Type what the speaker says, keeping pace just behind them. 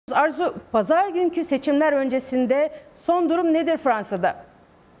Arzu, pazar günkü seçimler öncesinde son durum nedir Fransa'da?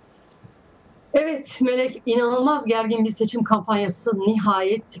 Evet Melek, inanılmaz gergin bir seçim kampanyası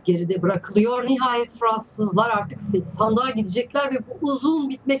nihayet geride bırakılıyor. Nihayet Fransızlar artık sandığa gidecekler ve bu uzun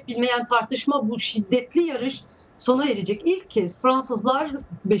bitmek bilmeyen tartışma, bu şiddetli yarış sona erecek. İlk kez Fransızlar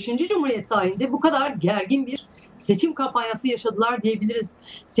 5. Cumhuriyet tarihinde bu kadar gergin bir seçim kampanyası yaşadılar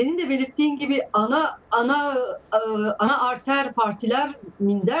diyebiliriz. Senin de belirttiğin gibi ana arter partiler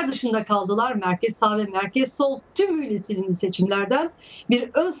minder dışında kaldılar. Merkez sağ ve merkez sol tümüyle silindi seçimlerden. Bir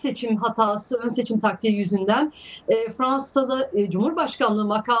ön seçim hatası, ön seçim taktiği yüzünden Fransa'da Cumhurbaşkanlığı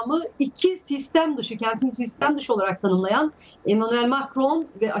makamı iki sistem dışı, kendisini sistem dışı olarak tanımlayan Emmanuel Macron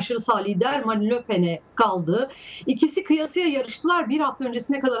ve aşırı sağ lider Marine Le Pen'e kaldı. İkisi kıyasıya yarıştılar. Bir hafta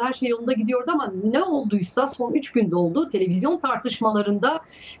öncesine kadar her şey yolunda gidiyordu ama ne olduysa son 3 günde oldu. Televizyon tartışmalarında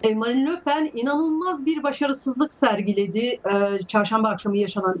Marine Le Pen inanılmaz bir başarısızlık sergiledi. Çarşamba akşamı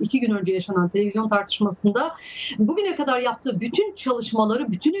yaşanan, 2 gün önce yaşanan televizyon tartışmasında bugüne kadar yaptığı bütün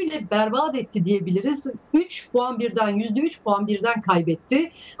çalışmaları bütünüyle berbat etti diyebiliriz. 3 puan birden, %3 puan birden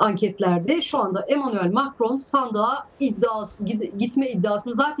kaybetti anketlerde. Şu anda Emmanuel Macron sandığa gitme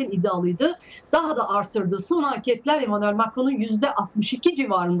iddiasını zaten iddialıydı. Daha da arttırdı. Son anketler Emmanuel Macron'un %62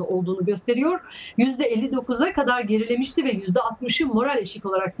 civarında olduğunu gösteriyor. %59'a kadar gerilemişti ve %60'ı moral eşik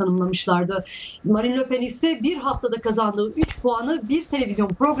olarak tanımlamışlardı. Marine Le Pen ise bir haftada kazandığı 3 puanı bir televizyon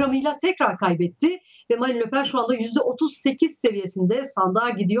programıyla tekrar kaybetti ve Marine Le Pen şu anda %38 seviyesinde sandığa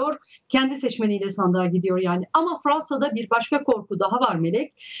gidiyor. Kendi seçmeniyle sandığa gidiyor yani. Ama Fransa'da bir başka korku daha var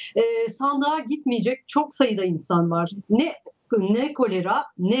Melek. Sandığa gitmeyecek çok sayıda insan var. Ne kolera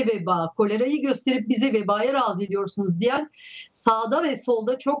ne veba. Kolerayı gösterip bize vebaya razı ediyorsunuz diyen sağda ve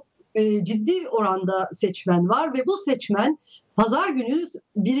solda çok ciddi oranda seçmen var ve bu seçmen pazar günü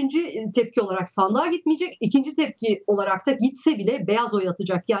birinci tepki olarak sandığa gitmeyecek, ikinci tepki olarak da gitse bile beyaz oy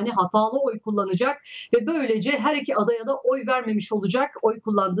atacak. Yani hatalı oy kullanacak ve böylece her iki adaya da oy vermemiş olacak oy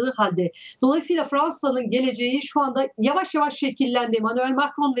kullandığı halde. Dolayısıyla Fransa'nın geleceği şu anda yavaş yavaş şekillendi. Emmanuel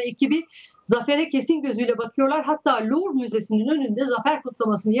Macron ve ekibi zafere kesin gözüyle bakıyorlar. Hatta Louvre Müzesi'nin önünde zafer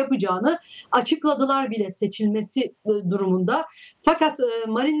kutlamasını yapacağını açıkladılar bile seçilmesi durumunda. Fakat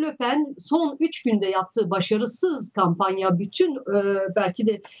Marine Le Pen son 3 günde yaptığı başarısız kampanya, bütün belki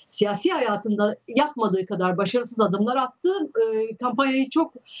de siyasi hayatında yapmadığı kadar başarısız adımlar attı. Kampanyayı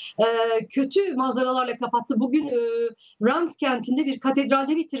çok kötü manzaralarla kapattı. Bugün Reims kentinde bir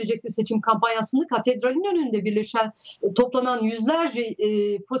katedralde bitirecekti seçim kampanyasını. Katedralin önünde toplanan yüzlerce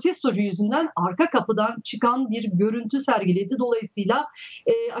protestocu yüzünden arka kapıdan çıkan bir görüntü sergiledi. Dolayısıyla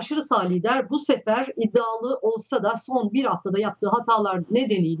aşırı sağ lider bu sefer iddialı olsa da son bir haftada yaptığı hatalar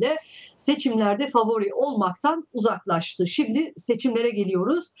nedeniyle seçimlerde favori olmaktan uzaklaştı. Şimdi seçimlere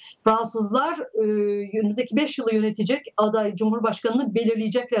geliyoruz. Fransızlar önümüzdeki 5 yılı yönetecek aday Cumhurbaşkanını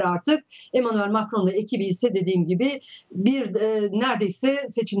belirleyecekler artık. Emmanuel Macron ve ekibi ise dediğim gibi neredeyse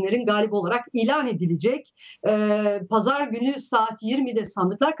seçimlerin galibi olarak ilan edilecek. Pazar günü saat 20'de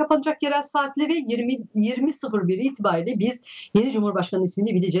sandıklar kapanacak yerel saatle ve 20.01 itibariyle biz yeni Cumhurbaşkanı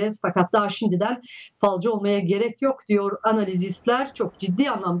ismini bileceğiz. Fakat daha şimdiden falcı olmaya gerek yok diyor analizistler. Çok ciddi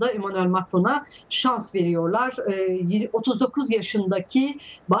anlamda Emmanuel Macron'a şans veriyorlar. 39 yaşındaki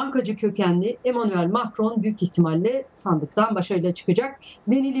bankacı kökenli Emmanuel Macron büyük ihtimalle sandıktan başarıyla çıkacak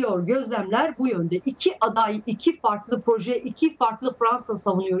deniliyor. Gözlemler bu yönde. 2 aday, 2 farklı proje, 2 farklı Fransa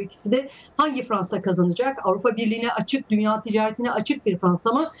savunuyor. İkisi de hangi Fransa kazanacak? Avrupa Birliği'ne açık, dünya ticaretine açık bir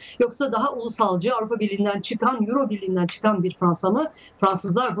Fransa mı? Yoksa daha ulusalcı, Avrupa Birliği'nden çıkan, Euro Birliği'nden çıkan bir Fransa mı?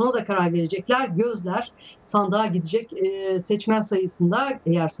 Fransızlar buna da karar verecekler. Gözler sandığa gidecek seçmen sayısında,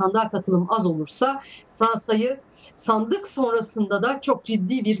 eğer sandığa katılım az olursa Fransa'yı sandık sonrasında da çok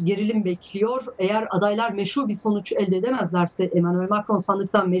ciddi bir gerilim bekliyor. Eğer adaylar meşru bir sonuç elde edemezlerse, Emmanuel Macron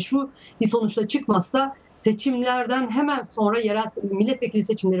sandıktan meşru bir sonuçla çıkmazsa seçimlerden hemen sonra yerel milletvekili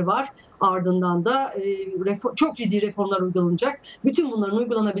seçimleri var. Ardından da çok ciddi reformlar uygulanacak. Bütün bunların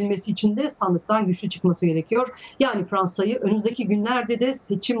uygulanabilmesi için de sandıktan güçlü çıkması gerekiyor. Yani Fransa'yı önümüzdeki günlerde de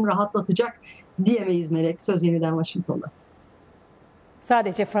seçim rahatlatacak diyemeyiz Melek. Söz yeniden Washington'da.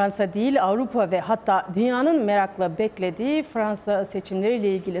 Sadece Fransa değil, Avrupa ve hatta dünyanın merakla beklediği Fransa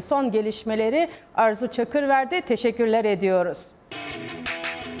seçimleriyle ilgili son gelişmeleri Arzu Çakır verdi. Teşekkürler ediyoruz.